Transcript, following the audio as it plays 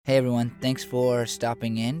Hey everyone, thanks for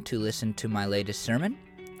stopping in to listen to my latest sermon.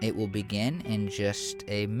 It will begin in just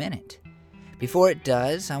a minute. Before it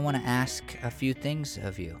does, I want to ask a few things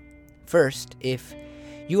of you. First, if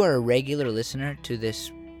you are a regular listener to this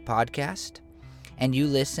podcast and you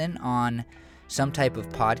listen on some type of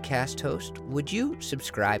podcast host, would you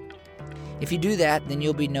subscribe? If you do that, then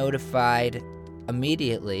you'll be notified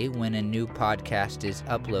immediately when a new podcast is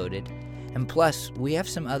uploaded. And plus, we have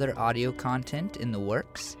some other audio content in the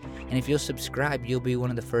works, and if you'll subscribe, you'll be one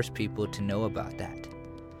of the first people to know about that.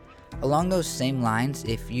 Along those same lines,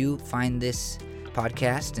 if you find this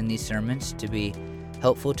podcast and these sermons to be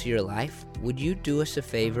helpful to your life, would you do us a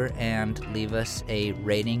favor and leave us a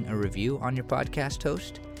rating or review on your podcast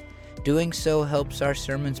host? Doing so helps our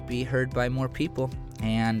sermons be heard by more people,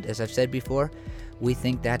 and as I've said before, we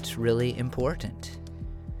think that's really important.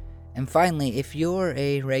 And finally, if you're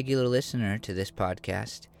a regular listener to this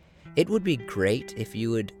podcast, it would be great if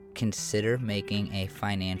you would consider making a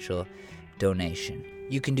financial donation.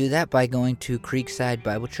 You can do that by going to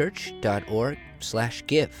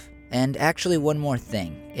creeksidebiblecchurch.org/give. And actually, one more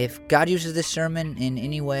thing. If God uses this sermon in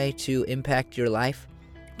any way to impact your life,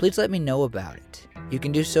 please let me know about it. You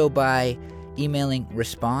can do so by emailing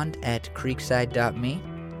respond@creekside.me.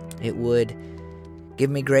 It would give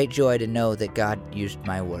me great joy to know that God used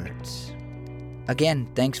my words. Again,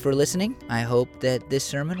 thanks for listening. I hope that this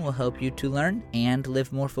sermon will help you to learn and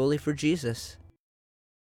live more fully for Jesus.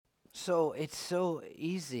 So it's so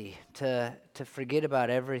easy to forget about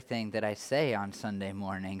everything that I say on Sunday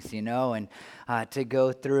mornings, and to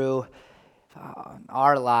go through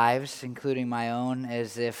our lives, including my own,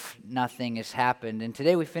 as if nothing has happened. And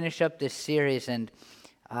today we finish up this series, and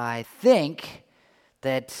I think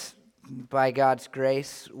that by God's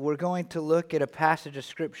grace, we're going to look at a passage of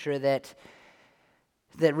Scripture that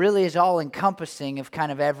really is all-encompassing of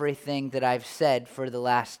kind of everything that I've said for the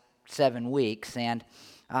last 7 weeks, and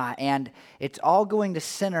it's all going to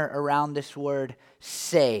center around this word,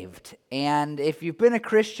 saved. And if you've been a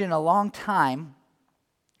Christian a long time,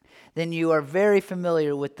 then you are very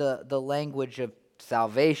familiar with the language of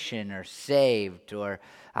salvation or saved or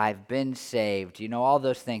I've been saved, all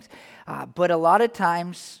those things. But a lot of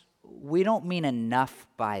times, we don't mean enough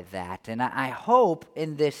by that. And I hope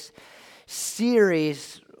in this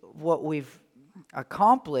series, what we've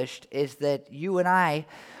accomplished is that you and I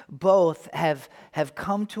both have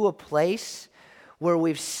come to a place where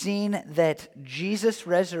we've seen that Jesus'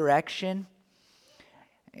 resurrection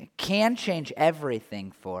can change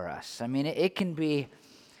everything for us. I mean, it can be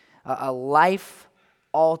a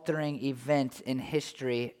life-altering event in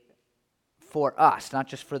history for us, not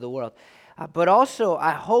just for the world. But also,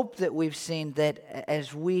 I hope that we've seen that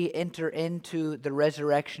as we enter into the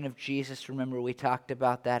resurrection of Jesus, remember we talked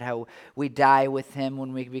about that, how we die with Him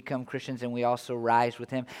when we become Christians and we also rise with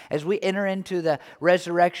Him. As we enter into the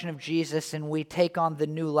resurrection of Jesus and we take on the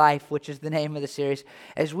new life, which is the name of the series,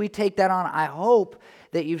 as we take that on, I hope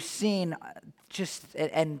that you've seen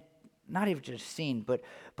and not even just seen, but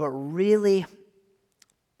really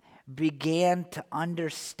began to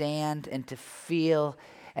understand and to feel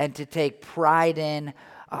and to take pride in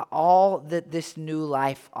all that this new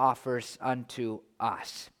life offers unto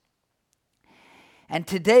us. And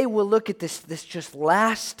today we'll look at this just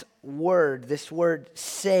last word, this word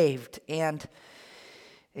saved. And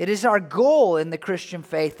it is our goal in the Christian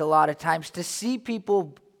faith a lot of times to see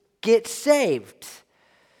people get saved.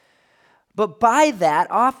 But by that,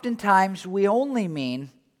 oftentimes we only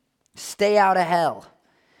mean stay out of hell.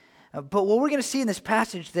 But what we're going to see in this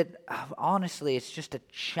passage that, honestly, it's just a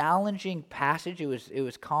challenging passage. It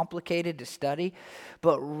was complicated to study,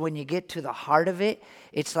 but when you get to the heart of it,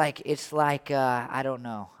 it's like I don't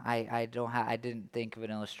know. I didn't think of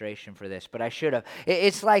an illustration for this, but I should have.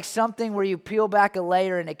 It's like something where you peel back a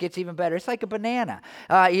layer and it gets even better. It's like a banana.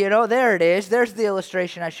 There it is. There's the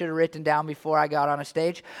illustration I should have written down before I got on a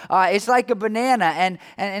stage. It's like a banana, and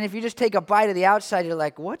if you just take a bite of the outside, you're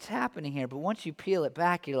like, what's happening here? But once you peel it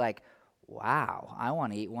back, you're like, wow, I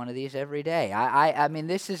want to eat one of these every day. I mean,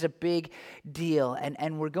 this is a big deal.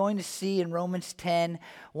 And we're going to see in Romans 10,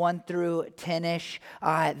 1 through 10-ish,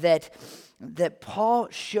 that Paul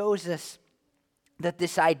shows us that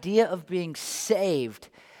this idea of being saved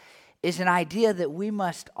is an idea that we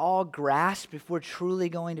must all grasp if we're truly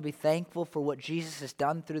going to be thankful for what Jesus has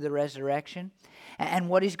done through the resurrection. And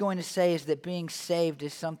what he's going to say is that being saved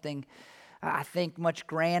is something I think much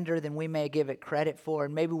grander than we may give it credit for,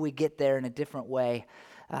 and maybe we get there in a different way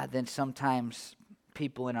than sometimes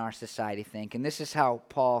people in our society think. And this is how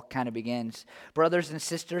Paul kind of begins. Brothers and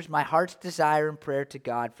sisters, my heart's desire and prayer to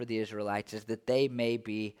God for the Israelites is that they may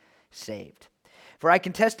be saved. For I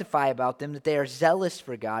can testify about them that they are zealous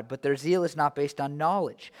for God, but their zeal is not based on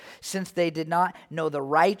knowledge. Since they did not know the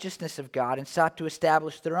righteousness of God and sought to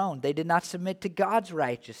establish their own, they did not submit to God's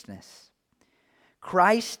righteousness.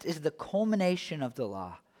 Christ is the culmination of the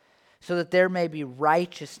law, so that there may be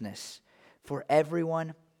righteousness for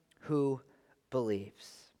everyone who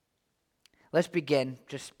believes. Let's begin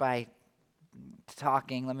just by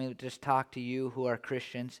talking. Let me just talk to you who are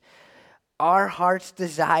Christians. Our heart's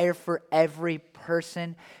desire for every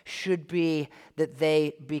person should be that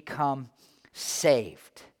they become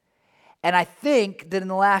saved. And I think that in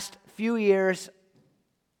the last few years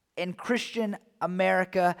in Christian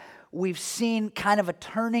America, we've seen kind of a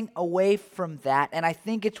turning away from that. And I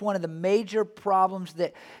think it's one of the major problems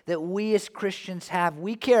that we as Christians have.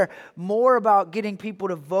 We care more about getting people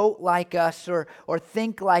to vote like us or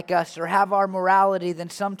think like us or have our morality than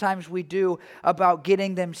sometimes we do about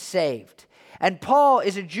getting them saved. And Paul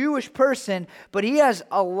is a Jewish person, but he has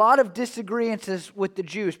a lot of disagreements with the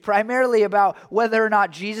Jews, primarily about whether or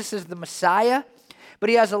not Jesus is the Messiah. But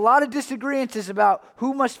he has a lot of disagreements about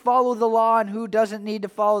who must follow the law and who doesn't need to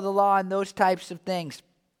follow the law and those types of things.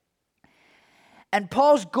 And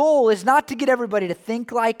Paul's goal is not to get everybody to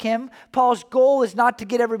think like him. Paul's goal is not to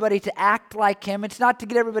get everybody to act like him. It's not to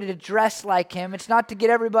get everybody to dress like him. It's not to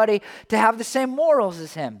get everybody to have the same morals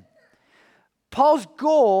as him. Paul's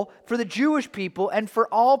goal for the Jewish people and for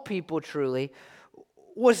all people truly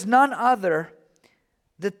was none other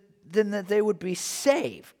than that they would be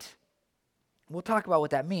saved. We'll talk about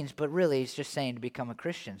what that means, but really he's just saying to become a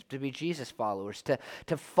Christian, to be Jesus followers,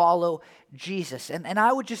 to follow Jesus. And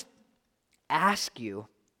I would just ask you,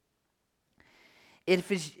 if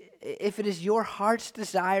it is your heart's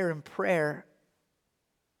desire and prayer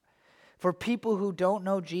for people who don't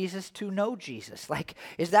know Jesus to know Jesus. Like,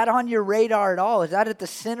 is that on your radar at all? Is that at the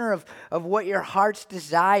center of what your heart's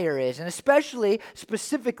desire is? And especially,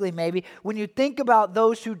 specifically maybe, when you think about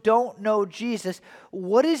those who don't know Jesus,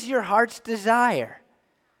 what is your heart's desire?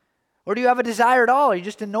 Or do you have a desire at all? Are you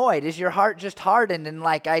just annoyed? Is your heart just hardened and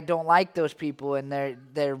like, I don't like those people and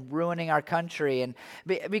they're ruining our country? And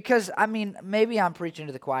because, I mean, maybe I'm preaching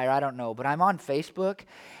to the choir, I don't know, but I'm on Facebook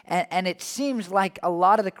and it seems like a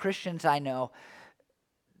lot of the Christians I know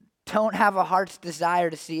don't have a heart's desire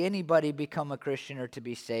to see anybody become a Christian or to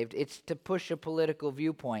be saved. It's to push a political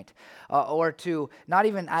viewpoint or to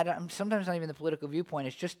sometimes not even the political viewpoint.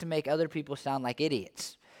 It's just to make other people sound like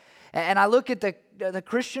idiots. And I look at the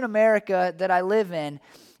Christian America that I live in,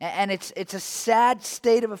 and it's a sad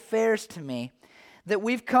state of affairs to me that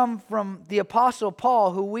we've come from the Apostle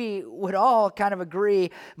Paul, who we would all kind of agree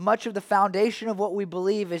much of the foundation of what we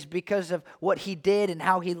believe is because of what he did and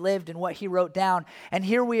how he lived and what he wrote down. And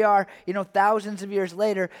here we are, thousands of years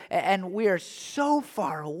later, and we are so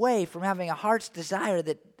far away from having a heart's desire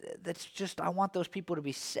that's just, I want those people to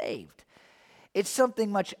be saved. It's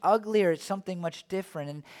something much uglier. It's something much different.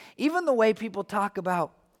 And even the way people talk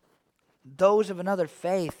about those of another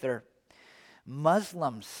faith or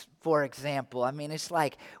Muslims, for example. I mean, it's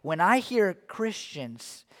like when I hear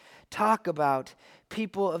Christians talk about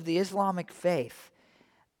people of the Islamic faith,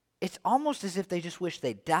 it's almost as if they just wish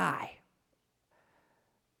they'd die.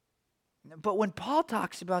 But when Paul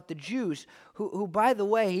talks about the Jews, who by the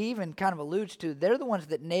way, he even kind of alludes to, they're the ones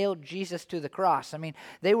that nailed Jesus to the cross. I mean,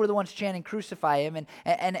 they were the ones chanting, crucify him.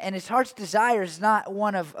 And his heart's desire is not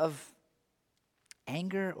one of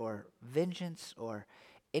anger or vengeance or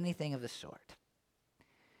anything of the sort.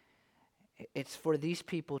 It's for these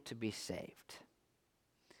people to be saved.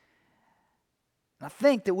 And I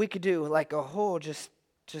think that we could do like a whole just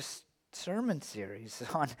sermon series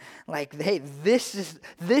on like, hey, this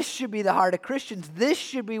should be the heart of Christians. This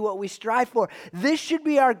should be what we strive for. This should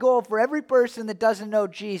be our goal for every person that doesn't know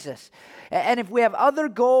Jesus. And if we have other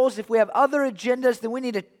goals, if we have other agendas, then we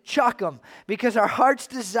need to chuck them, because our heart's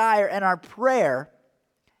desire and our prayer,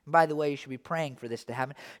 by the way, you should be praying for this to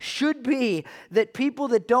happen, should be that people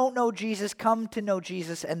that don't know Jesus come to know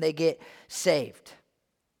Jesus and they get saved.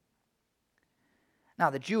 Now,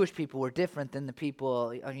 the Jewish people were different than the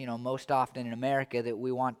people, most often in America that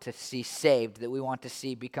we want to see saved, that we want to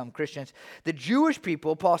see become Christians. The Jewish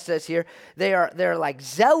people, Paul says here, they're like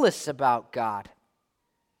zealous about God.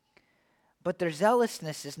 But their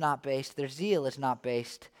zealousness is not based, their zeal is not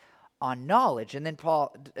based on knowledge. And then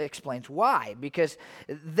Paul explains why. Because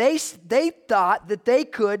they thought that they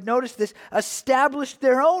could, notice this, establish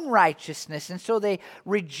their own righteousness. And so they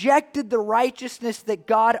rejected the righteousness that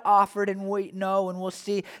God offered. And we know and we'll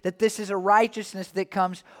see that this is a righteousness that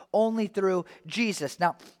comes only through Jesus.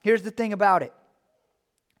 Now, here's the thing about it.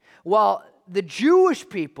 While the Jewish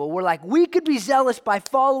people were like, we could be zealous by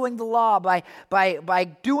following the law, by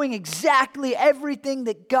doing exactly everything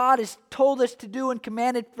that God has told us to do and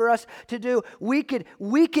commanded for us to do. We could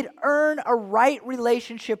earn a right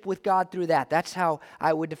relationship with God through that. That's how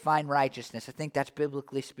I would define righteousness. I think that's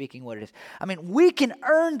biblically speaking what it is. I mean, we can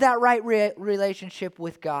earn that right relationship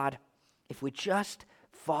with God if we just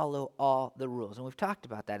follow all the rules. And we've talked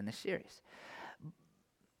about that in this series.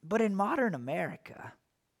 But in modern America,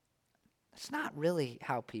 it's not really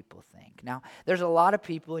how people think. Now, there's a lot of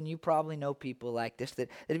people, and you probably know people like this, that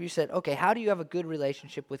if you said, okay, how do you have a good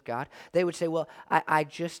relationship with God? They would say, well, I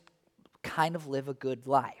just kind of live a good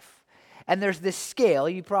life. And there's this scale.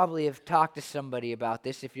 You probably have talked to somebody about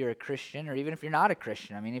this if you're a Christian or even if you're not a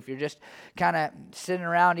Christian. I mean, if you're just kind of sitting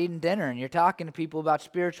around eating dinner and you're talking to people about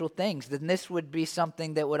spiritual things, then this would be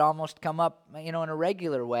something that would almost come up, in a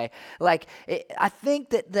regular way. Like, I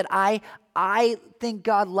think that I think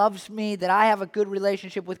God loves me, that I have a good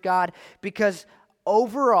relationship with God because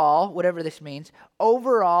overall, whatever this means,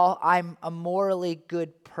 overall, I'm a morally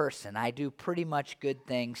good person. I do pretty much good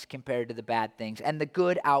things compared to the bad things, and the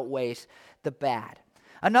good outweighs the bad.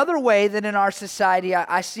 Another way that in our society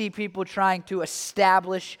I see people trying to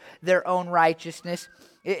establish their own righteousness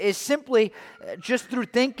is simply just through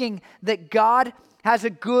thinking that God has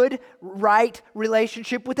a good, right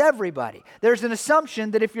relationship with everybody. There's an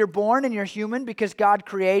assumption that if you're born and you're human because God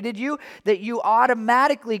created you, that you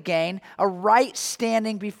automatically gain a right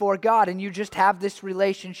standing before God, and you just have this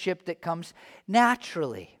relationship that comes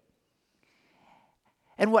naturally.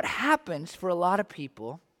 And what happens for a lot of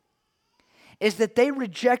people is that they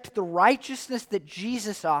reject the righteousness that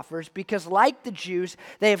Jesus offers because, like the Jews,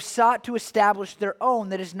 they have sought to establish their own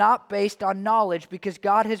that is not based on knowledge, because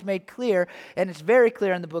God has made clear, and it's very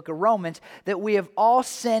clear in the book of Romans, that we have all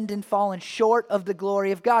sinned and fallen short of the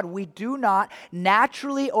glory of God. We do not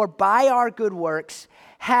naturally or by our good works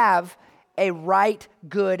have a right,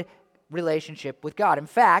 good relationship with God. In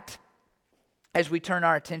fact, as we turn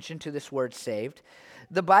our attention to this word saved,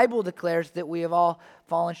 the Bible declares that we have all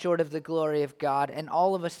fallen short of the glory of God, and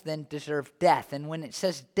all of us then deserve death. And when it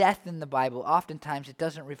says death in the Bible, oftentimes it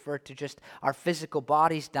doesn't refer to just our physical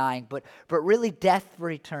bodies dying, but really death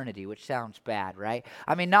for eternity, which sounds bad, right?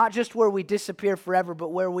 I mean, not just where we disappear forever, but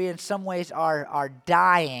where we in some ways are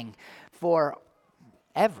dying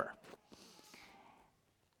forever.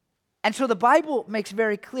 And so the Bible makes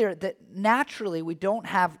very clear that naturally we don't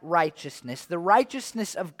have righteousness. The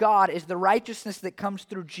righteousness of God is the righteousness that comes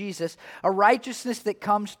through Jesus, a righteousness that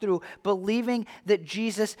comes through believing that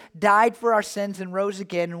Jesus died for our sins and rose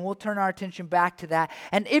again, and we'll turn our attention back to that.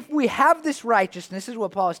 And if we have this righteousness, this is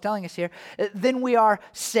what Paul is telling us here, then we are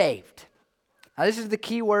saved. Now, this is the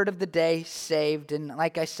key word of the day, saved. And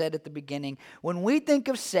like I said at the beginning, when we think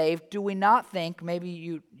of saved, do we not think, maybe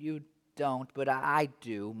you don't, but I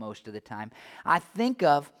do most of the time, I think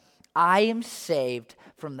of, I am saved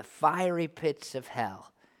from the fiery pits of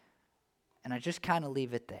hell. And I just kind of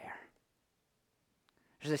leave it there.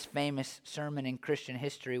 There's this famous sermon in Christian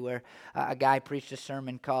history where a guy preached a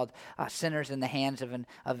sermon called Sinners in the Hands of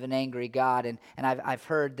an Angry God. And I've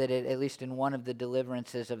heard that at least in one of the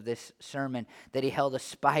deliverances of this sermon, that he held a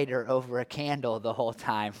spider over a candle the whole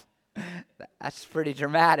time. That's pretty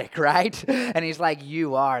dramatic, right? And he's like,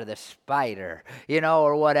 you are the spider,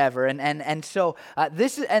 or whatever. And so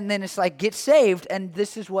this is, and then it's like, get saved, and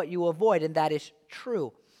this is what you avoid, and that is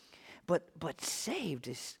true. But saved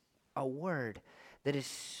is a word that is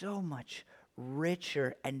so much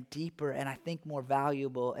richer and deeper, and I think more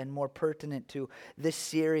valuable and more pertinent to this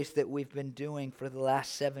series that we've been doing for the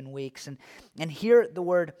last 7 weeks. And here the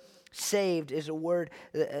word saved is a word,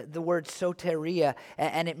 the word soteria,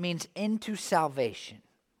 and it means into salvation.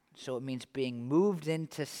 So it means being moved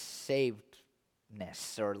into savedness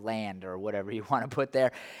or land or whatever you want to put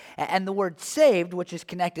there. And the word saved, which is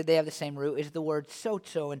connected, they have the same root, is the word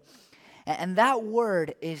sozo. And that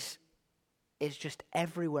word is just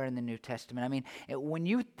everywhere in the New Testament. I mean, when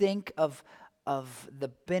you think of the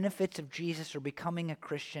benefits of Jesus or becoming a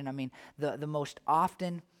Christian, I mean, the most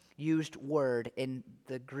often used word in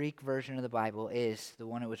the Greek version of the Bible is, the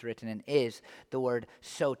one it was written in, is the word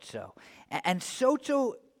sozo. And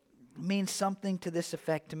sozo means something to this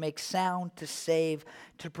effect: to make sound, to save,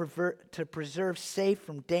 to preserve safe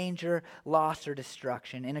from danger, loss, or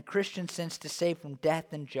destruction. In a Christian sense, to save from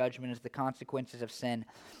death and judgment as the consequences of sin,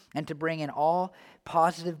 and to bring in all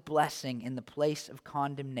positive blessing in the place of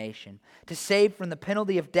condemnation. To save from the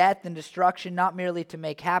penalty of death and destruction, not merely to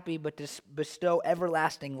make happy, but to bestow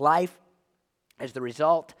everlasting life as the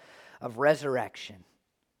result of resurrection.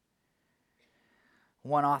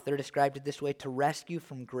 One author described it this way: to rescue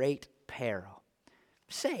from great peril.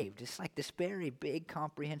 saved. It's like this very big,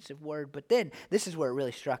 comprehensive word. But then this is where it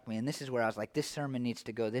really struck me, and this is where I was like, this sermon needs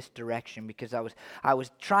to go this direction, because I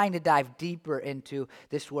was trying to dive deeper into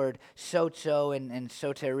this word sozo and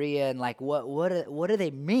soteria, and like what do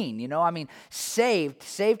they mean? You know, I mean, saved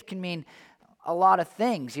can mean a lot of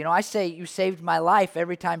things. You know, I say you saved my life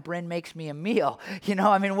every time Bryn makes me a meal. You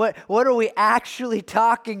know, I mean, what are we actually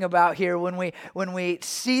talking about here when we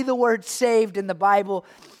see the word saved in the Bible?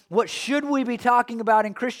 What should we be talking about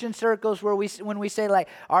in Christian circles when we say, like,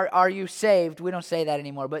 are you saved? We don't say that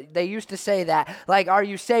anymore, but they used to say that. Like, are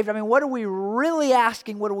you saved? I mean, what are we really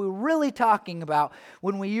asking? What are we really talking about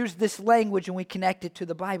when we use this language and we connect it to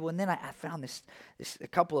the Bible? And then I found this a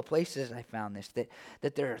couple of places I found this,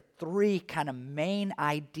 that there are three kind of main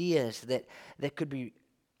ideas that could be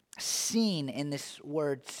seen in this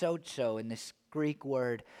word sozo, in this Greek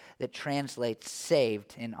word that translates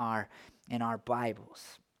saved in our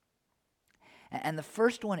Bibles. And the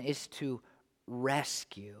first one is to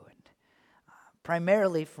rescue, and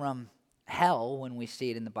primarily from hell when we see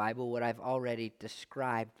it in the Bible, what I've already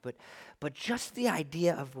described, but just the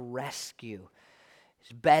idea of rescue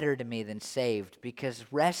is better to me than saved, because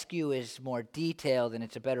rescue is more detailed and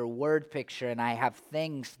it's a better word picture, and I have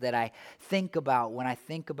things that I think about when I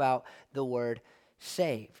think about the word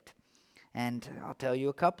saved. And I'll tell you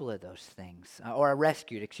a couple of those things, or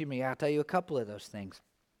rescued, I'll tell you a couple of those things.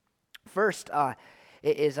 First,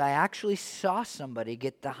 is I actually saw somebody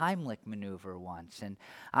get the Heimlich maneuver once, and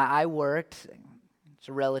I worked. It's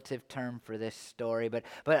a relative term for this story, but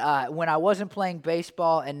when I wasn't playing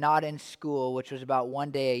baseball and not in school, which was about one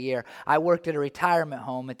day a year, I worked at a retirement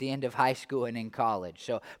home at the end of high school and in college.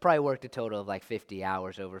 So probably worked a total of like 50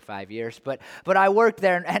 hours over 5 years. But I worked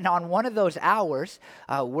there, and on one of those hours,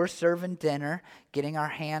 we're serving dinner, getting our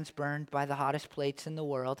hands burned by the hottest plates in the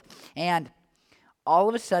world, and all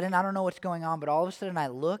of a sudden, I don't know what's going on, but all of a sudden I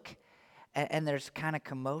look, and there's kind of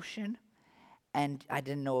commotion, and I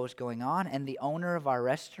didn't know what was going on. And the owner of our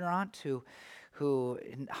restaurant, who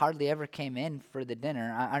hardly ever came in for the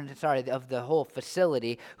dinner, of the whole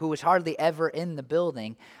facility, who was hardly ever in the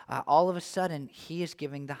building, all of a sudden he is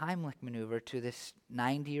giving the Heimlich maneuver to this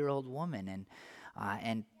 90-year-old woman,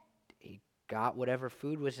 and he got whatever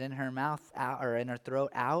food was in her mouth out, or in her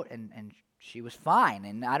throat out, and she was fine.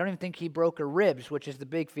 And I don't even think he broke her ribs, which is the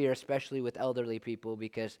big fear, especially with elderly people,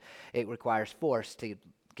 because it requires force to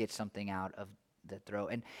get something out of the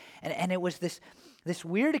throat. And it was this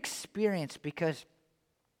weird experience, because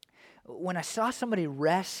when I saw somebody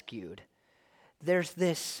rescued, there's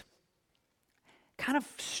this kind of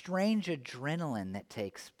strange adrenaline that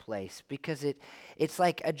takes place, because it's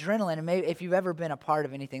like adrenaline, and maybe if you've ever been a part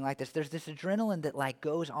of anything like this, there's this adrenaline that like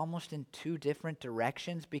goes almost in two different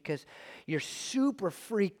directions, because you're super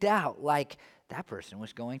freaked out, like that person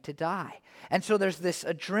was going to die. And so there's this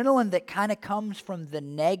adrenaline that kind of comes from the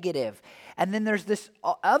negative, and then there's this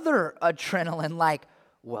other adrenaline, like,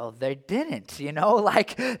 well, they didn't,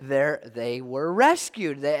 like they were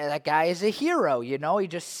rescued. That guy is a hero, he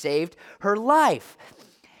just saved her life.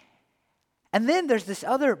 And then there's this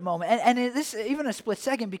other moment, and this even a split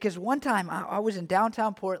second, because one time I was in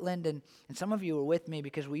downtown Portland, and some of you were with me,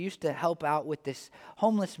 because we used to help out with this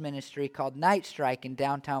homeless ministry called Night Strike in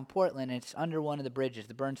downtown Portland. It's under one of the bridges,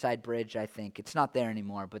 the Burnside Bridge, I think. It's not there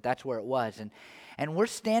anymore, but that's where it was. And we're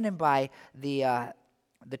standing by the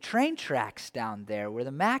train tracks down there where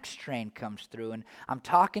the MAX train comes through, and I'm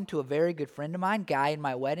talking to a very good friend of mine, guy in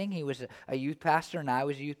my wedding. He was a youth pastor, and I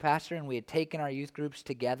was a youth pastor, and we had taken our youth groups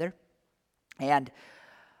together. And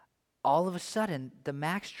all of a sudden, the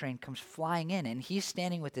MAX train comes flying in, and he's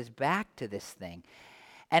standing with his back to this thing.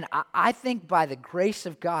 And I think by the grace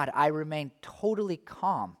of God, I remained totally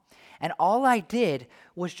calm. And all I did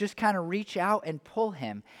was just kind of reach out and pull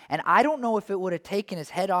him. And I don't know if it would have taken his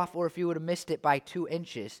head off or if he would have missed it by 2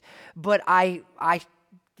 inches. But I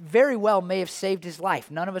very well may have saved his life.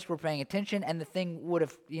 None of us were paying attention, and the thing would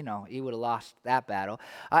have, he would have lost that battle.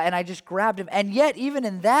 And I just grabbed him. And yet, even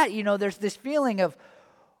in that, there's this feeling of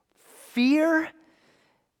fear,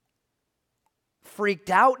 freaked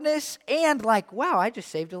outness, and like, wow, I just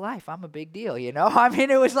saved a life. I'm a big deal, I mean,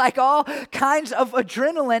 it was like all kinds of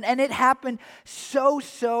adrenaline, and it happened so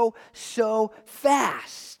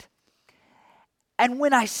fast. And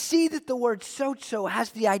when I see that the word sozo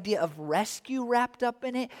has the idea of rescue wrapped up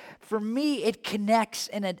in it, for me, it connects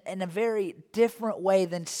in a very different way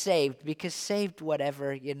than saved, because saved,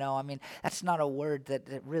 whatever, I mean, that's not a word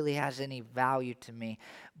that really has any value to me.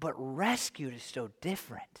 But rescued is so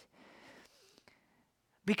different.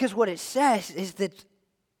 Because what it says is that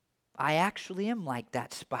I actually am like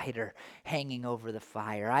that spider hanging over the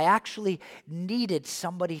fire. I actually needed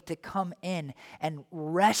somebody to come in and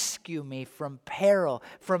rescue me from peril,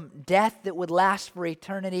 from death that would last for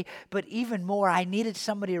eternity. But even more, I needed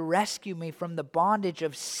somebody to rescue me from the bondage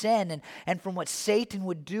of sin and from what Satan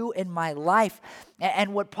would do in my life.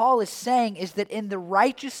 And what Paul is saying is that in the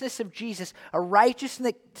righteousness of Jesus, a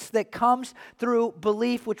righteousness that comes through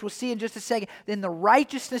belief, which we'll see in just a second, in the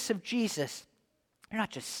righteousness of Jesus, you're not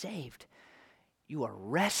just saved, you are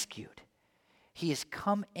rescued. He has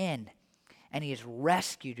come in and he has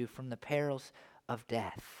rescued you from the perils of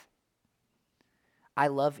death. I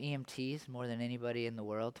love EMTs more than anybody in the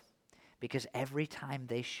world because every time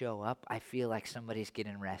they show up, I feel like somebody's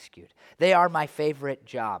getting rescued. They are my favorite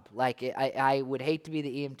job. Like, I would hate to be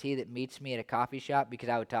the EMT that meets me at a coffee shop because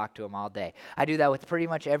I would talk to them all day. I do that with pretty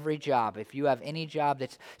much every job. If you have any job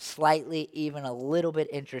that's slightly, even a little bit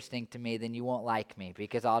interesting to me, then you won't like me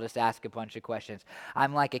because I'll just ask a bunch of questions.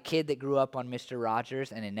 I'm like a kid that grew up on Mr.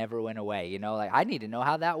 Rogers and it never went away. You know, like, I need to know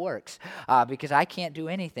how that works because I can't do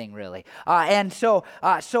anything really. And so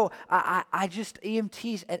I just,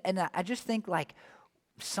 EMTs, and I just think like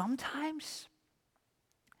sometimes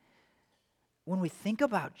when we think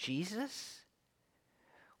about Jesus,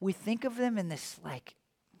 we think of them in this like,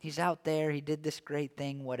 he's out there, he did this great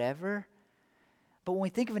thing, whatever. But when we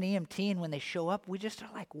think of an EMT and when they show up, we just are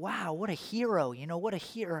like, wow, what a hero, you know, what a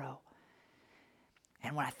hero.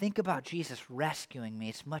 And when I think about Jesus rescuing me,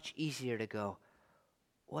 it's much easier to go,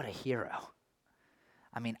 what a hero.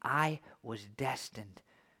 I mean, I was destined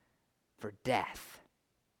for death.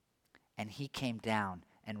 And he came down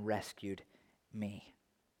and rescued me.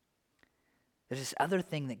 There's this other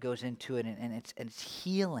thing that goes into it, and it's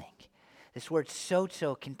healing. This word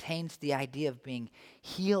sozo contains the idea of being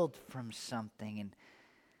healed from something. And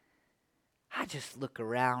I just look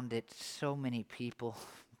around at so many people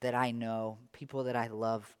that I know, people that I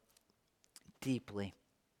love deeply.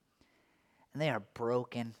 And they are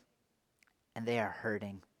broken, and they are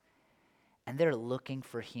hurting. And they're looking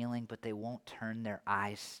for healing, but they won't turn their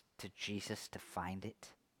eyes to Jesus to find it.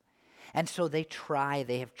 And so they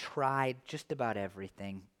have tried just about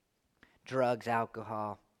everything. Drugs,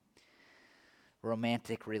 alcohol,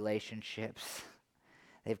 romantic relationships.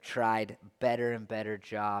 They've tried better and better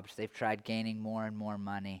jobs. They've tried gaining more and more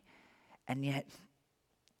money. And yet,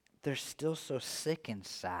 they're still so sick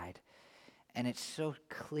inside. And it's so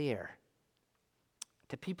clear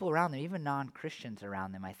to people around them, even non-Christians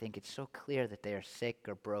around them. I think it's so clear that they are sick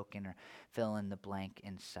or broken or fill in the blank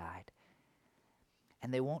inside.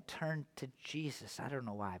 And they won't turn to Jesus. I don't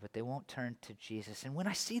know why, but they won't turn to Jesus. And when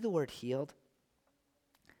I see the word healed,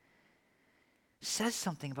 it says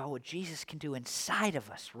something about what Jesus can do inside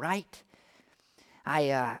of us, right?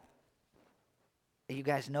 You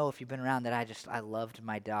guys know if you've been around that I loved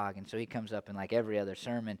my dog, and so he comes up in like every other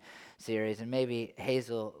sermon series, and maybe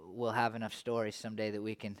Hazel will have enough stories someday that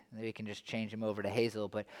we can just change him over to Hazel.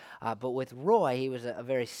 But with Roy, he was a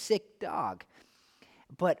very sick dog.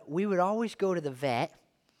 But we would always go to the vet.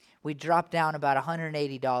 We'd drop down about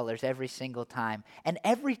 $180 every single time, and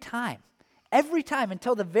every time,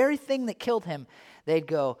 until the very thing that killed him, they'd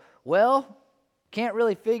go, well, can't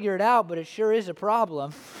really figure it out, but it sure is a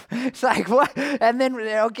problem. It's like, what? And then,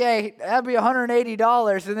 okay, that'd be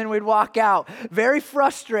 $180, and then we'd walk out very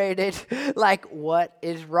frustrated, like, what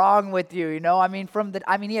is wrong with you? You know,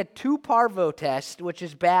 he had 2 parvo tests, which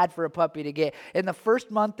is bad for a puppy to get. In the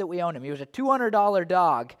first month that we owned him, he was a $200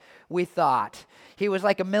 dog, we thought. He was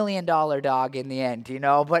like $1 million dog in the end, you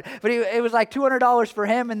know, but it was like $200 for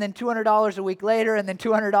him, and then $200 a week later, and then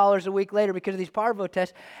 $200 a week later because of these parvo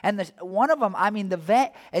tests. And one of them, the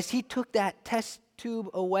vet, as he took that test tube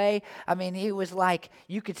away, he was like,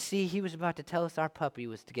 you could see he was about to tell us our puppy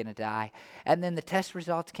was going to die. And then the test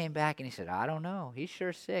results came back, and he said, I don't know, he's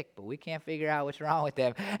sure sick, but we can't figure out what's wrong with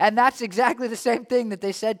him. And that's exactly the same thing that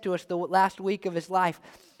they said to us the last week of his life.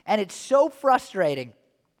 And it's so frustrating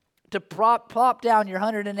to plop down your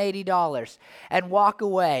 $180 and walk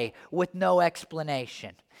away with no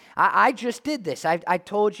explanation. I just did this. I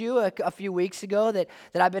told you a few weeks ago that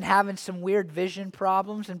I've been having some weird vision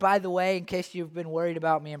problems. And by the way, in case you've been worried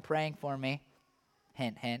about me and praying for me,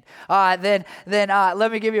 hint, hint. Then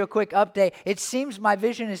let me give you a quick update. It seems my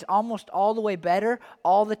vision is almost all the way better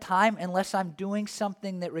all the time unless I'm doing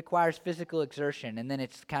something that requires physical exertion, and then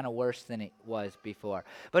it's kind of worse than it was before.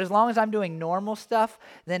 But as long as I'm doing normal stuff,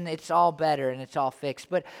 then it's all better and it's all fixed.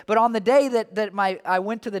 But on the day that I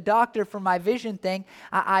went to the doctor for my vision thing,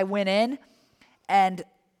 I went in, and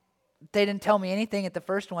they didn't tell me anything at the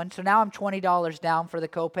first one, so now I'm $20 down for the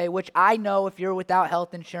copay, which I know if you're without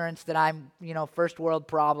health insurance that I'm, first world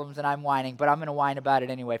problems and I'm whining, but I'm going to whine about it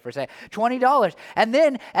anyway for a second. $20. And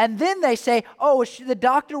then they say, oh, the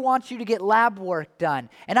doctor wants you to get lab work done.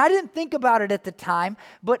 And I didn't think about it at the time,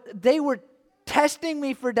 but they were testing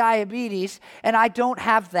me for diabetes, and I don't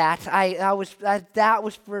have that. That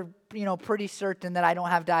was for pretty certain that I don't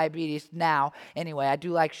have diabetes now. Anyway, I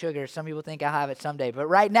do like sugar. Some people think I'll have it someday, but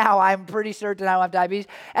right now I'm pretty certain I don't have diabetes.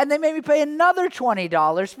 And they made me pay another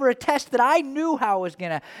 $20 for a test that I knew how it was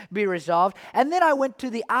going to be resolved. And then I went to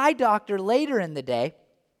the eye doctor later in the day,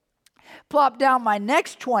 plopped down my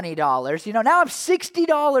next $20. Now I'm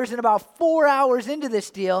 $60 in about 4 hours into this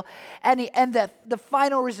deal, and the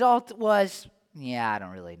final result was, I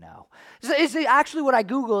don't really know. So it's actually what I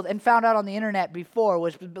Googled and found out on the internet before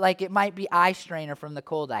was like it might be eye strainer from the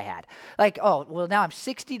cold I had. Like, oh, well, now I'm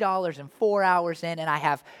 $60 and 4 hours in, and I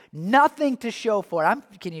have nothing to show for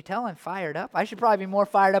it. Can you tell I'm fired up? I should probably be more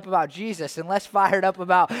fired up about Jesus and less fired up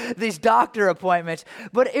about these doctor appointments.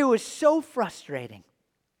 But it was so frustrating.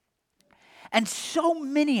 And so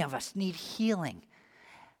many of us need healing.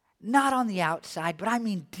 Not on the outside, but I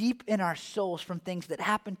mean deep in our souls from things that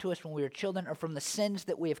happened to us when we were children, or from the sins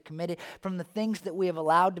that we have committed, from the things that we have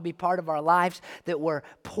allowed to be part of our lives that were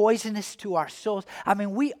poisonous to our souls. I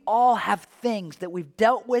mean, we all have things that we've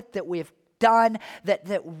dealt with, that we have done,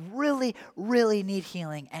 that really, really need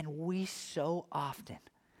healing. And we so often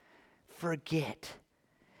forget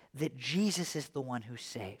that Jesus is the one who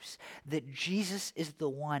saves, that Jesus is the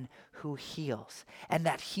one who heals, and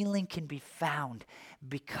that healing can be found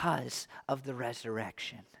because of the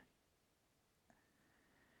resurrection.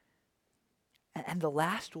 And the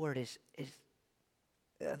last word is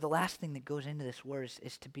the last thing that goes into this word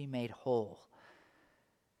is to be made whole.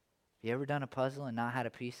 Have you ever done a puzzle and not had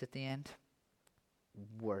a piece at the end?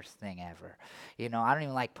 Worst thing ever. I don't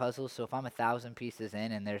even like puzzles, so if I'm 1,000 pieces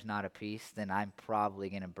in and there's not a piece, then I'm probably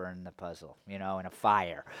going to burn the puzzle, in a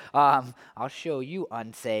fire. I'll show you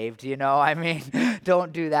unsaved,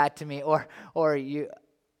 don't do that to me. Or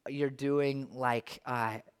you're doing like,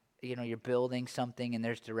 you're building something and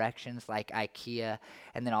there's directions like IKEA,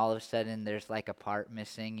 and then all of a sudden there's like a part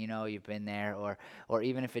missing, you've been there, or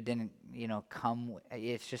even if it didn't, come,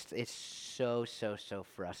 it's so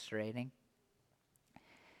frustrating.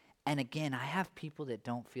 And again, I have people that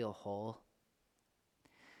don't feel whole.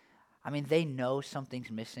 I mean, they know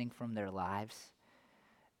something's missing from their lives,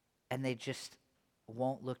 and they just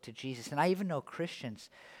won't look to Jesus. And I even know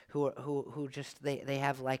Christians who just they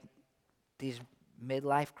have like these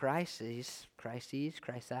midlife crises, how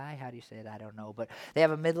do you say it? I don't know, but they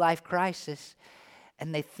have a midlife crisis,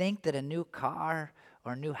 and they think that a new car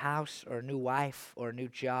or a new house or a new wife or a new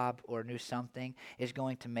job or a new something is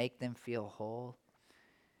going to make them feel whole.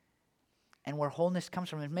 And where wholeness comes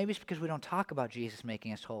from, maybe it's because we don't talk about Jesus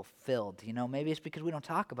making us whole, filled. Maybe it's because we don't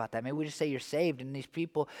talk about that. Maybe we just say you're saved, and these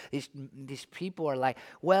people are like,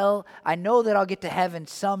 well, I know that I'll get to heaven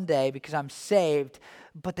someday because I'm saved,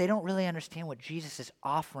 but they don't really understand what Jesus is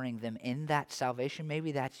offering them in that salvation.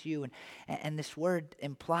 Maybe that's you, and this word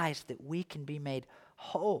implies that we can be made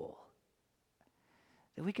whole,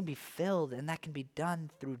 that we can be filled, and that can be done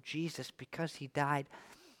through Jesus because he died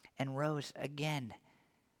and rose again.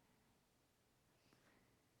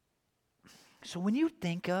 So when you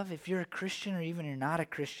think of, if you're a Christian or even you're not a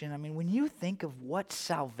Christian, I mean, when you think of what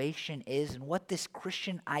salvation is and what this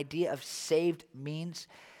Christian idea of saved means,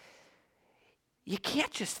 you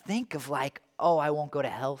can't just think of like, oh, I won't go to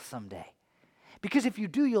hell someday. Because if you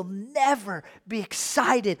do, you'll never be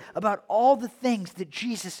excited about all the things that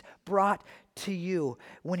Jesus brought to you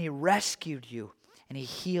when he rescued you and he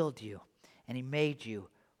healed you and he made you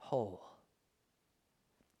whole.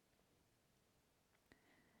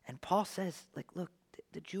 And Paul says, like, look,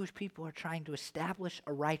 the Jewish people are trying to establish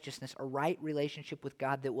a righteousness, a right relationship with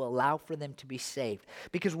God that will allow for them to be saved.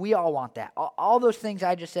 Because we all want that. All those things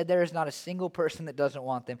I just said, there is not a single person that doesn't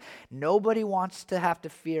want them. Nobody wants to have to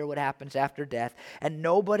fear what happens after death. And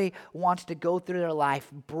nobody wants to go through their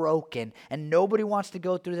life broken. And nobody wants to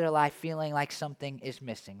go through their life feeling like something is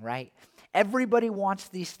missing, right? Everybody wants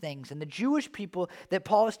these things. And the Jewish people that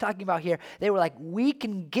Paul is talking about here, they were like, we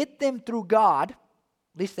can get them through God.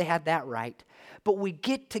 At least they had that right. But we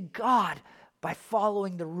get to God by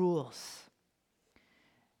following the rules.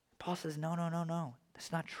 Paul says, no.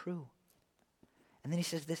 That's not true. And then he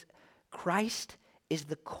says this, Christ is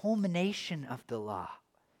the culmination of the law,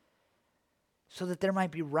 so that there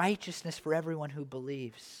might be righteousness for everyone who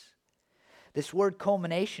believes. This word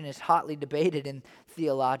culmination is hotly debated in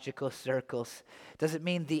theological circles. Does it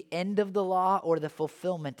mean the end of the law or the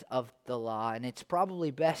fulfillment of the law? And it's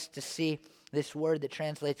probably best to see this word that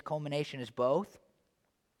translates culmination as both.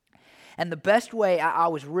 And the best way, I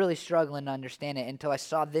was really struggling to understand it until I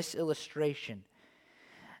saw this illustration.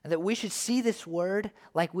 That we should see this word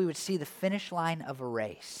like we would see the finish line of a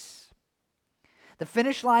race. The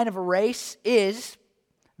finish line of a race is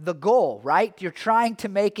the goal, right? You're trying to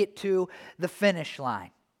make it to the finish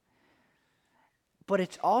line. But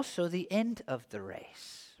it's also the end of the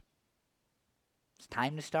race. It's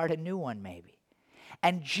time to start a new one, maybe.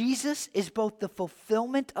 And Jesus is both the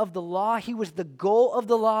fulfillment of the law. He was the goal of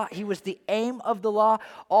the law. He was the aim of the law.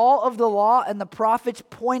 All of the law and the prophets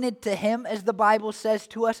pointed to him, as the Bible says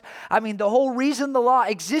to us. I mean, the whole reason the law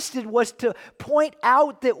existed was to point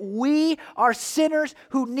out that we are sinners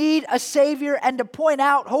who need a Savior, and to point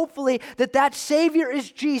out, hopefully, that that Savior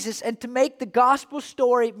is Jesus, and to make the gospel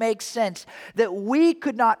story make sense. That we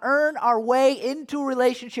could not earn our way into a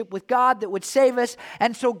relationship with God that would save us,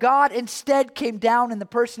 and so God instead came down in the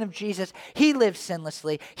person of Jesus. He lived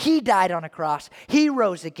sinlessly. He died on a cross. He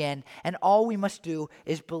rose again. And all we must do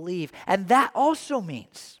is believe. And that also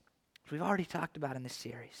means, as we've already talked about in this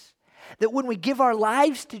series, that when we give our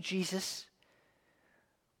lives to Jesus,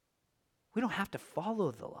 we don't have to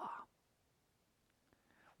follow the law.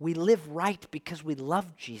 We live right because we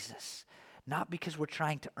love Jesus, not because we're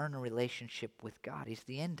trying to earn a relationship with God. He's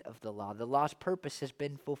the end of the law. The law's purpose has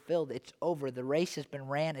been fulfilled. It's over. The race has been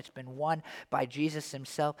ran. It's been won by Jesus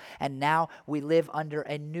himself. And now we live under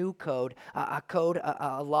a new code,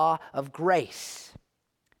 a law of grace,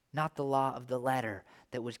 not the law of the letter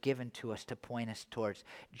that was given to us to point us towards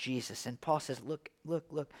Jesus. And Paul says, look,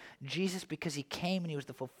 Jesus, because he came and he was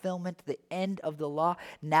the fulfillment, the end of the law,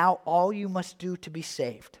 now all you must do to be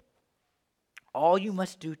saved, all you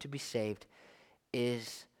must do to be saved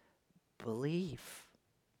is believe.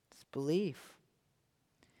 It's believe.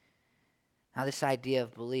 Now, this idea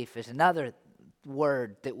of belief is another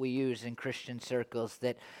word that we use in Christian circles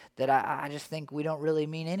that I just think we don't really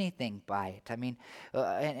mean anything by it. I mean,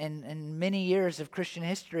 in many years of Christian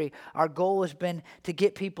history, our goal has been to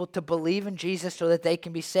get people to believe in Jesus so that they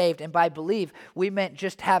can be saved. And by believe, we meant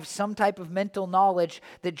just have some type of mental knowledge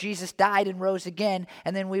that Jesus died and rose again,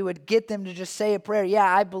 and then we would get them to just say a prayer. Yeah,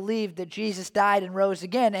 I believe that Jesus died and rose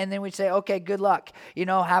again. And then we'd say, okay, good luck.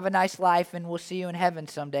 Have a nice life, and we'll see you in heaven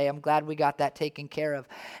someday. I'm glad we got that taken care of.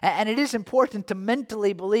 And it is important to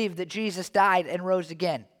mentally believe that Jesus died and rose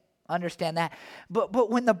again. Understand that. But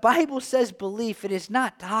when the Bible says belief, it is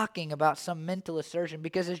not talking about some mental assertion,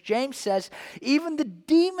 because as James says, even the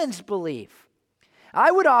demons believe.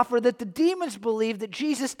 I would offer that the demons believe that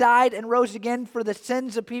Jesus died and rose again for the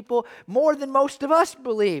sins of people more than most of us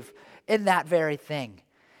believe in that very thing.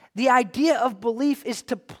 The idea of belief is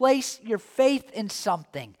to place your faith in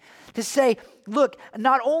something. To say, look,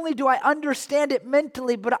 not only do I understand it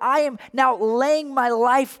mentally, but I am now laying my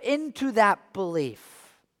life into that belief.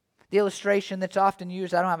 The illustration that's often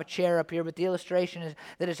used, I don't have a chair up here, but the illustration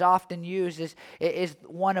that is often used is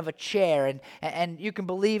one of a chair. And you can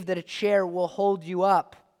believe that a chair will hold you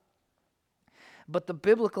up. But the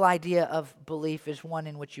biblical idea of belief is one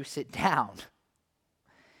in which you sit down.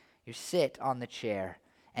 You sit on the chair,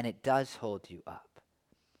 and it does hold you up.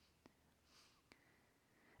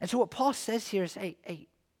 And so what Paul says here is, hey,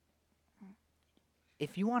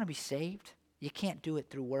 if you want to be saved, you can't do it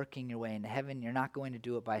through working your way into heaven. You're not going to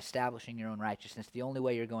do it by establishing your own righteousness. The only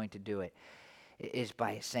way you're going to do it is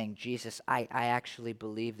by saying, Jesus, I actually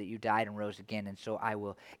believe that you died and rose again, and so I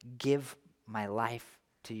will give my life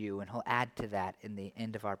to you. And he'll add to that in the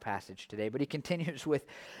end of our passage today. But he continues with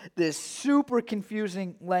this super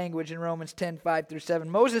confusing language in Romans 10:5-7.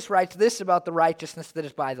 Moses writes this about the righteousness that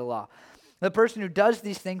is by the law. The person who does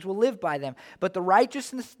these things will live by them. But the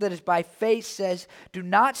righteousness that is by faith says, do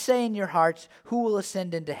not say in your hearts, who will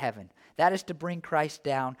ascend into heaven? That is to bring Christ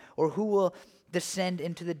down. Or who will descend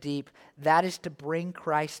into the deep? That is to bring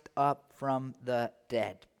Christ up from the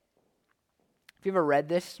dead. Have you ever read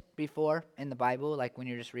this before in the Bible, like when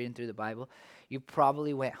you're just reading through the Bible? You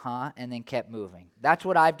probably went, and then kept moving. That's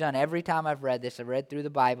what I've done every time I've read this. I've read through the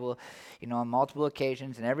Bible, on multiple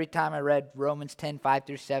occasions, and every time I read Romans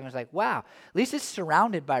 10:5-7, it's like, wow, at least it's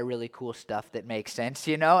surrounded by really cool stuff that makes sense,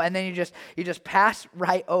 and then you just pass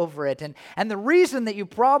right over it. And the reason that you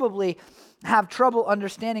probably have trouble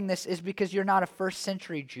understanding this is because you're not a first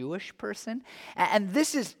century Jewish person. And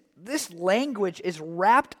this language is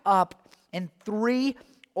wrapped up in 3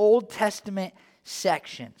 Old Testament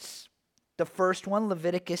sections. The first one,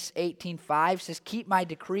 Leviticus 18:5, says, keep my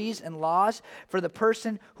decrees and laws, for the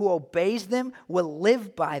person who obeys them will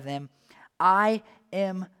live by them. I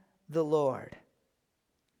am the Lord.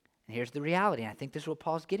 And here's the reality, and I think this is what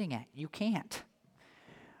Paul's getting at. You can't.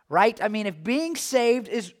 Right? I mean, if being saved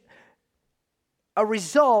is a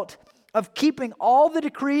result of keeping all the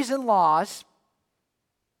decrees and laws,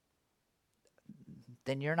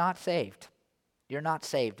 then you're not saved. You're not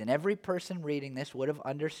saved. And every person reading this would have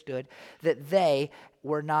understood that they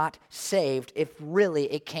were not saved if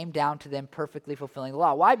really it came down to them perfectly fulfilling the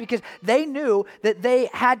law. Why? Because they knew that they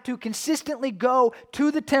had to consistently go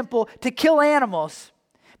to the temple to kill animals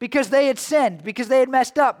because they had sinned, because they had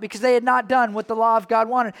messed up, because they had not done what the law of God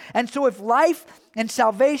wanted. And so if life and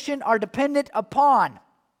salvation are dependent upon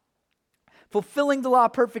fulfilling the law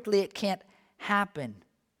perfectly, it can't happen.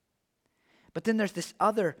 But then there's this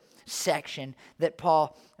other section that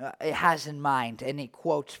Paul has in mind, and he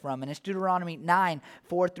quotes from, and it's Deuteronomy 9,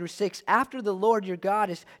 4 through 6. After the Lord your God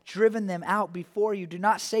has driven them out before you, do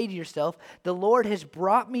not say to yourself, the Lord has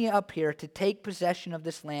brought me up here to take possession of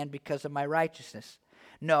this land because of my righteousness.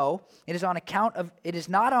 No, it is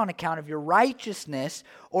not on account of your righteousness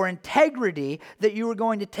or integrity that you are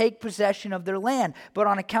going to take possession of their land, but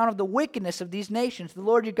on account of the wickedness of these nations. The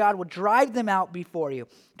Lord your God will drive them out before you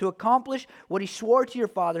to accomplish what he swore to your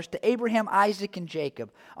fathers, to Abraham, Isaac, and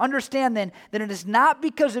Jacob. Understand then that it is not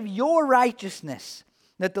because of your righteousness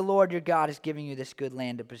that the Lord your God is giving you this good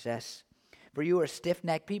land to possess. For you are a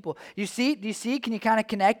stiff-necked people. Do you see? Can you kind of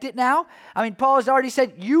connect it now? I mean, Paul has already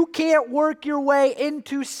said, you can't work your way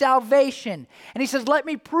into salvation. And he says, let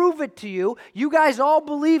me prove it to you. You guys all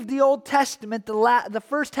believe the Old Testament, the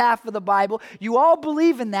first half of the Bible. You all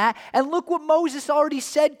believe in that. And look what Moses already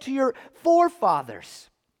said to your forefathers.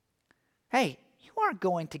 Hey, you aren't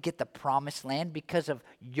going to get the promised land because of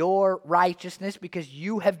your righteousness, because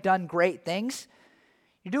you have done great things.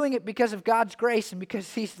 You're doing it because of God's grace and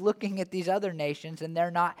because he's looking at these other nations and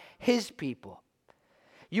they're not his people.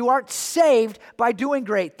 You aren't saved by doing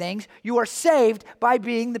great things. You are saved by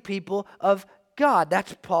being the people of God.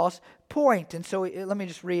 That's Paul's point. And so let me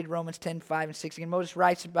just read Romans 10, 5 and 6 again. Moses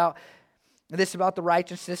writes about the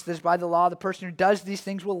righteousness that is by the law. The person who does these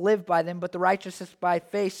things will live by them, but the righteousness by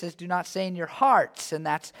faith says, do not say in your hearts. And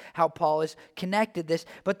that's how Paul has connected this.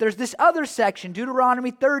 But there's this other section,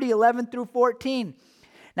 Deuteronomy 30, 11 through 14.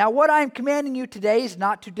 Now, what I am commanding you today is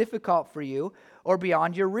not too difficult for you or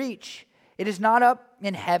beyond your reach. It is not up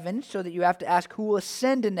in heaven so that you have to ask who will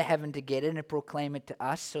ascend into heaven to get it and proclaim it to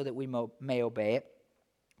us so that we may obey it.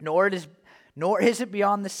 Nor is it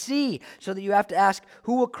beyond the sea so that you have to ask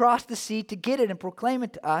who will cross the sea to get it and proclaim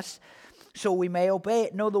it to us so we may obey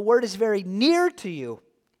it. No, the word is very near to you.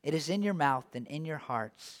 It is in your mouth and in your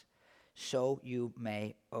hearts so you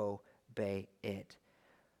may obey it.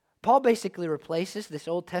 Paul basically replaces this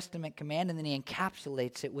Old Testament command and then he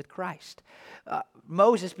encapsulates it with Christ.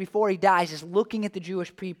 Moses, before he dies, is looking at the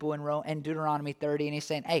Jewish people in Deuteronomy 30 and he's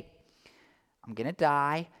saying, hey, I'm going to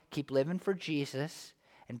die, keep living for Jesus.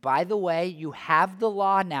 And by the way, you have the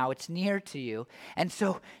law now, it's near to you. And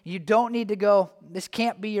so you don't need to go, this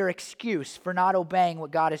can't be your excuse for not obeying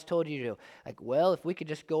what God has told you to do. Like, well, if we could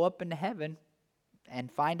just go up into heaven and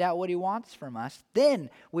find out what he wants from us, then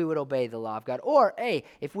we would obey the law of God. Or, hey,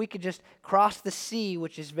 if we could just cross the sea,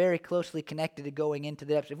 which is very closely connected to going into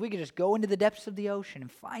the depths, if we could just go into the depths of the ocean and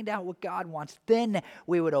find out what God wants, then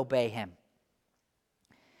we would obey him.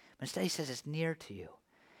 But instead he says it's near to you.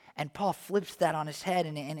 And Paul flips that on his head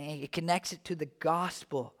and he connects it to the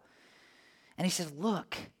gospel. And he says,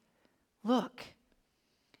 look,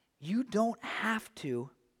 you don't have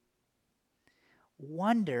to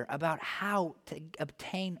wonder about how to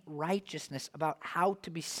obtain righteousness, about how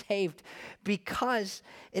to be saved, because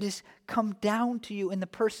it has come down to you in the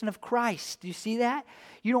person of Christ. Do you see that?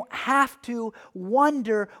 You don't have to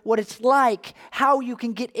wonder what it's like, how you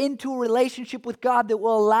can get into a relationship with God that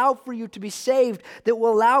will allow for you to be saved, that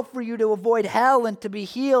will allow for you to avoid hell and to be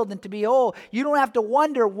healed and to be whole. You don't have to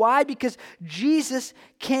wonder. Why? Because Jesus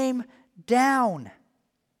came down.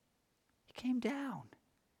 He came down.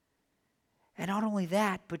 And not only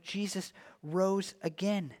that, but Jesus rose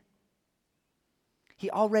again. He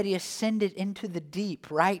already ascended into the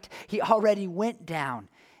deep, right? He already went down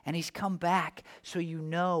and he's come back so you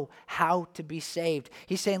know how to be saved.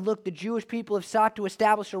 He's saying, look, the Jewish people have sought to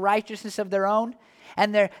establish a righteousness of their own,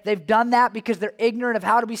 and they've done that because they're ignorant of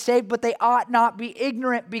how to be saved, but they ought not be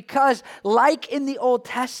ignorant because, like in the Old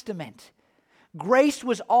Testament, grace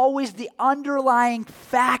was always the underlying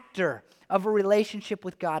factor of a relationship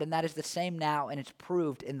with God, and that is the same now, and it's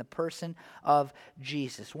proved in the person of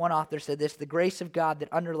Jesus. One author said this: the grace of God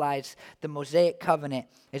that underlies the Mosaic covenant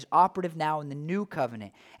is operative now in the new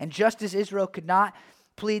covenant. And just as Israel could not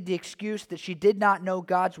plead the excuse that she did not know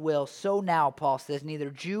God's will, so now, Paul says,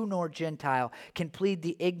 neither Jew nor Gentile can plead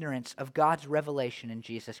the ignorance of God's revelation in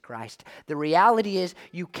Jesus Christ. The reality is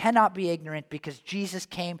you cannot be ignorant because Jesus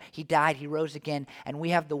came, He died, He rose again, and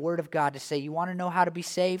we have the Word of God to say, you want to know how to be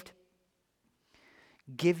saved?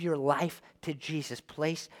 Give your life to Jesus.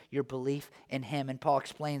 Place your belief in Him. And Paul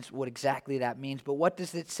explains what exactly that means. But what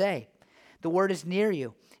does it say? The Word is near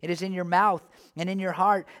you. It is in your mouth and in your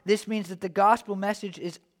heart. This means that the gospel message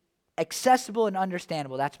is accessible and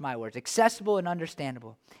understandable. That's my words. Accessible and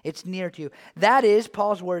understandable. It's near to you. That is,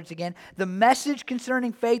 Paul's words again, the message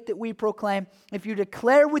concerning faith that we proclaim. If you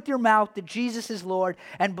declare with your mouth that Jesus is Lord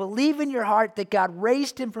and believe in your heart that God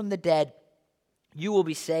raised Him from the dead, you will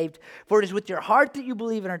be saved. For it is with your heart that you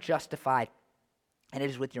believe and are justified, and it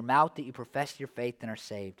is with your mouth that you profess your faith and are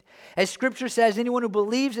saved. As Scripture says, anyone who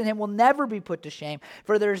believes in Him will never be put to shame,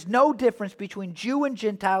 for there is no difference between Jew and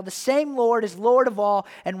Gentile. The same Lord is Lord of all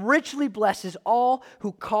and richly blesses all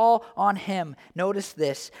who call on Him. Notice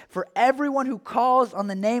this, for everyone who calls on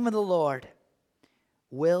the name of the Lord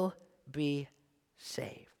will be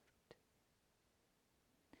saved.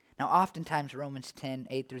 Now, oftentimes Romans 10,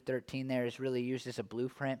 8 through 13 there is really used as a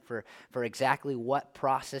blueprint for exactly what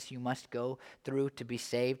process you must go through to be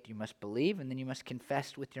saved. You must believe and then you must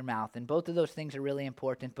confess with your mouth. And both of those things are really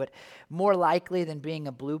important, but more likely than being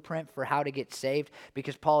a blueprint for how to get saved,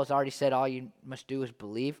 because Paul has already said all you must do is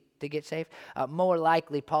believe to get saved. More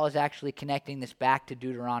likely, Paul is actually connecting this back to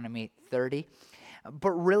Deuteronomy 30.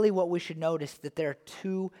 But really what we should notice that there are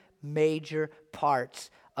two major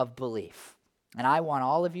parts of belief. And I want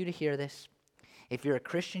all of you to hear this. If you're a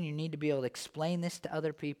Christian, you need to be able to explain this to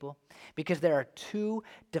other people, because there are two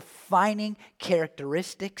defining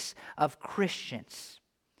characteristics of Christians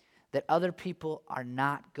that other people are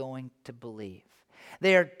not going to believe.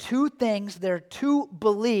 There are two things, there are two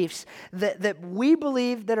beliefs that we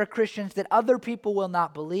believe that are Christians that other people will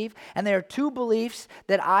not believe. And there are two beliefs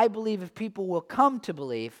that I believe if people will come to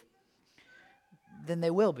believe, then they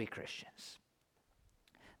will be Christians.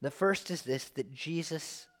 The first is this, that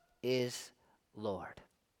Jesus is Lord.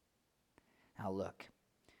 Now look,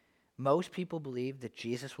 most people believe that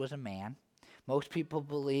Jesus was a man. Most people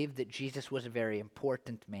believe that Jesus was a very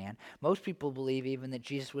important man. Most people believe even that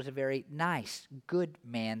Jesus was a very nice, good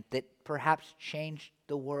man that perhaps changed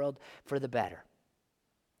the world for the better.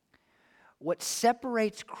 What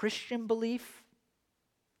separates Christian belief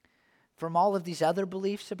from all of these other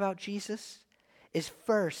beliefs about Jesus is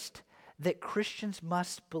first, that Christians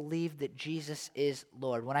must believe that Jesus is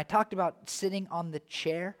Lord. When I talked about sitting on the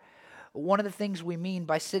chair, one of the things we mean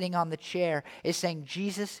by sitting on the chair is saying,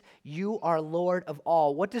 Jesus, you are Lord of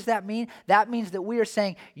all. What does that mean? That means that we are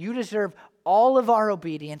saying you deserve all of our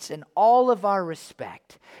obedience and all of our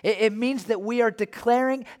respect. It means that we are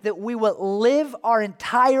declaring that we will live our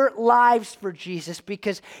entire lives for Jesus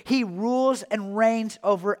because He rules and reigns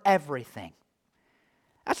over everything.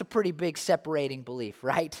 That's a pretty big separating belief,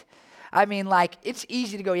 right? I mean, like, it's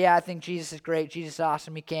easy to go, yeah, I think Jesus is great. Jesus is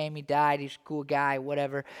awesome. He came, He died, He's a cool guy,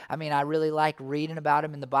 whatever. I mean, I really like reading about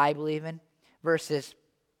Him in the Bible even. Versus,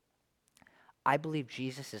 I believe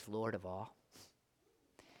Jesus is Lord of all.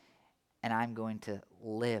 And I'm going to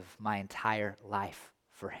live my entire life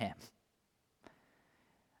for Him.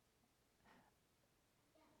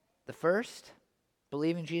 The first,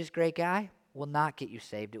 believing Jesus is a great guy, will not get you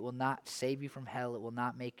saved. It will not save you from hell. It will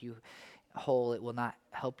not make you whole. It will not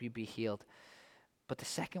help you be healed. But the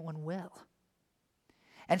second one will.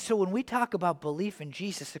 And so when we talk about belief in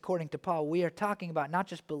Jesus, according to Paul, we are talking about not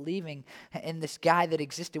just believing in this guy that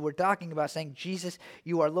existed. We're talking about saying, Jesus,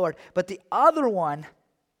 you are Lord. But the other one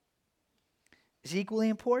is equally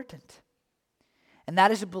important. And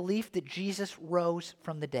that is a belief that Jesus rose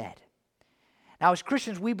from the dead. Now, as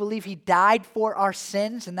Christians, we believe He died for our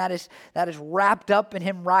sins, and that is wrapped up in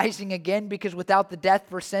Him rising again, because without the death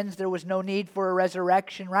for sins, there was no need for a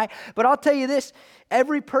resurrection, right? But I'll tell you this,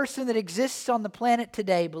 every person that exists on the planet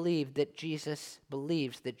today believes that Jesus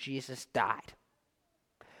died.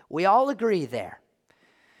 We all agree there.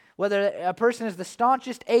 Whether a person is the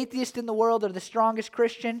staunchest atheist in the world or the strongest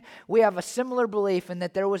Christian, we have a similar belief in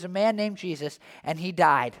that there was a man named Jesus, and He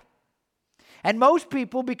died. And most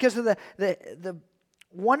people, because of the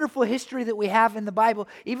wonderful history that we have in the Bible,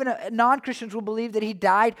 even non-Christians will believe that He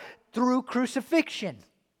died through crucifixion.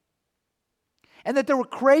 And that there were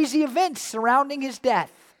crazy events surrounding His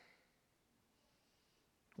death,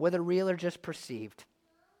 whether real or just perceived.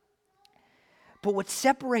 But what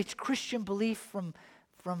separates Christian belief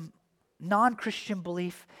from non-Christian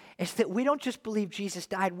belief is that we don't just believe Jesus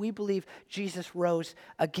died, we believe Jesus rose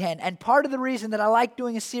again. And part of the reason that I like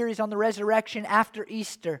doing a series on the resurrection after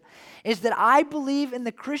Easter is that I believe in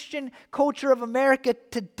the Christian culture of America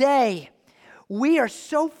today, we are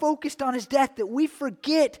so focused on his death that we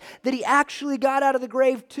forget that he actually got out of the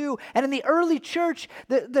grave too. And in the early church,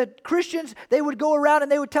 the Christians, they would go around and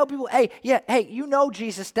they would tell people, hey, you know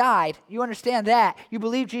Jesus died. You understand that. You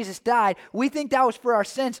believe Jesus died. We think that was for our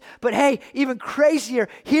sins. But hey, even crazier,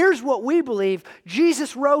 here's what we believe.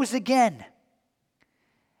 Jesus rose again.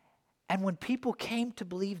 And when people came to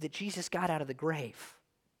believe that Jesus got out of the grave,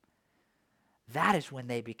 that is when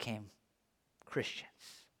they became Christians.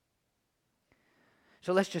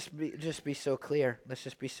 So let's just be so clear. Let's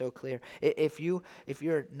just be so clear. If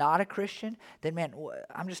you're not a Christian, then man,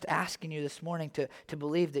 I'm just asking you this morning to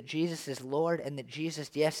believe that Jesus is Lord and that Jesus,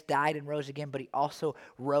 yes, died and rose again, but he also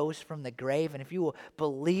rose from the grave. And if you will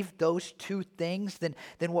believe those two things, then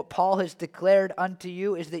what Paul has declared unto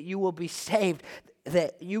you is that you will be saved,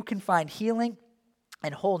 that you can find healing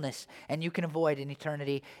and wholeness, and you can avoid an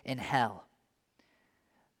eternity in hell.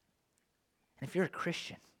 And if you're a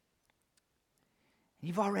Christian,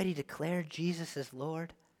 you've already declared Jesus as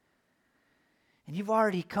Lord, and you've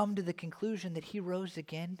already come to the conclusion that he rose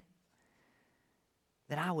again,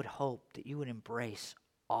 then I would hope that you would embrace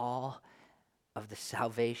all of the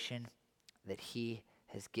salvation that he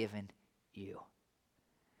has given you.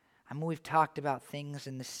 I mean, we've talked about things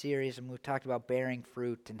in this series, and we've talked about bearing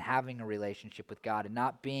fruit and having a relationship with God and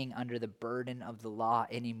not being under the burden of the law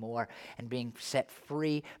anymore and being set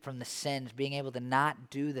free from the sins, being able to not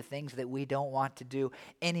do the things that we don't want to do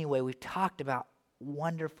anyway. We've talked about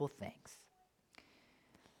wonderful things.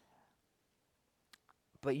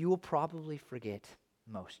 But you will probably forget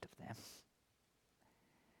most of them.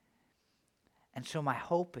 And so my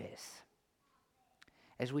hope is,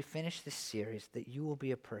 as we finish this series, that you will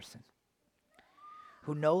be a person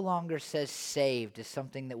who no longer says saved as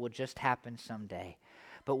something that will just happen someday.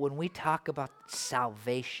 But when we talk about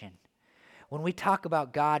salvation, when we talk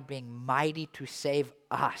about God being mighty to save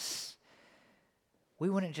us, we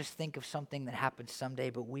wouldn't just think of something that happens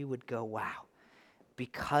someday, but we would go, wow,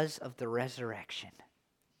 because of the resurrection,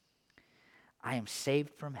 I am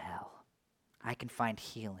saved from hell. I can find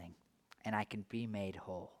healing, and I can be made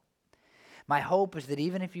whole. My hope is that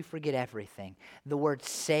even if you forget everything, the word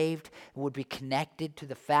saved would be connected to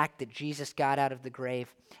the fact that Jesus got out of the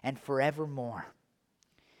grave, and forevermore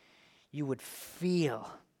you would feel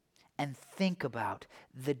and think about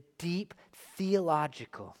the deep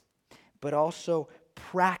theological but also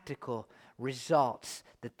practical results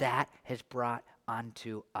that has brought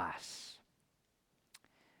unto us.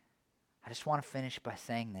 I just want to finish by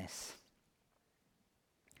saying this.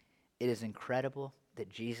 It is incredible that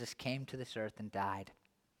Jesus came to this earth and died.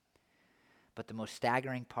 But the most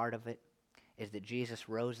staggering part of it is that Jesus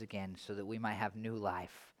rose again so that we might have new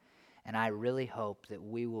life. And I really hope that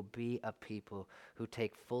we will be a people who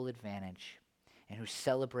take full advantage and who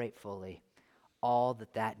celebrate fully all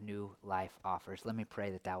that new life offers. Let me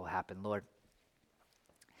pray that will happen. Lord,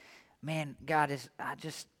 man, God, I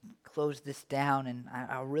just close this down, and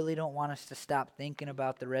I really don't want us to stop thinking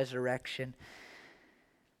about the resurrection.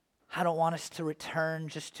 I don't want us to return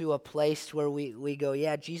just to a place where we go,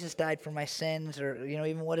 yeah, Jesus died for my sins, or,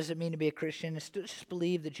 even what does it mean to be a Christian? Just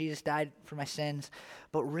believe that Jesus died for my sins.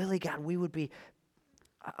 But really, God, we would be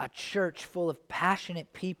a church full of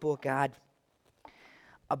passionate people, God,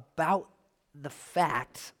 about the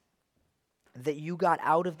fact that you got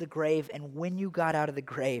out of the grave, and when you got out of the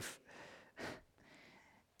grave,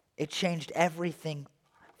 it changed everything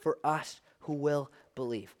for us who will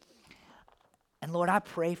believe. And Lord, I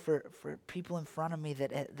pray for people in front of me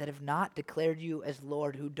that have not declared you as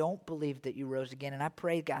Lord, who don't believe that you rose again. And I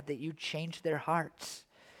pray, God, that you change their hearts.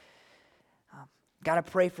 God, I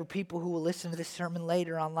pray for people who will listen to this sermon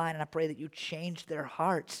later online, and I pray that you change their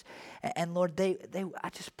hearts. And Lord, I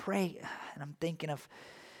just pray, and I'm thinking of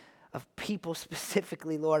people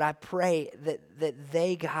specifically, Lord, I pray that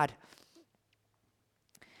they, God,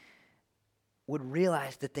 would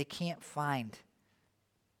realize that they can't find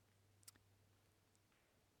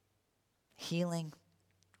healing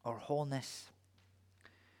or wholeness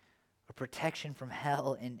or protection from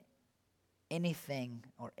hell in anything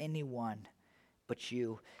or anyone but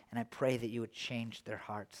you. And I pray that you would change their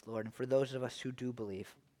hearts, Lord. And for those of us who do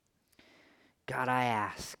believe, God,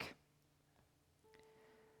 I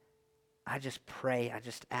just pray, I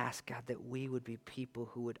just ask, God, that we would be people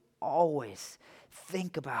who would always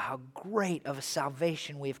think about how great of a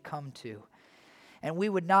salvation we've come to. And we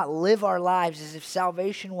would not live our lives as if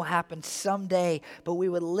salvation will happen someday, but we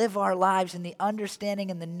would live our lives in the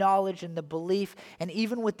understanding and the knowledge and the belief and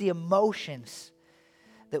even with the emotions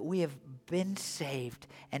that we have been saved,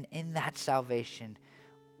 and in that salvation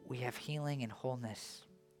we have healing and wholeness.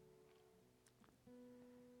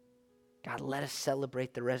 God, let us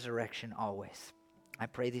celebrate the resurrection always. I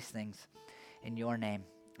pray these things in your name.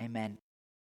 Amen.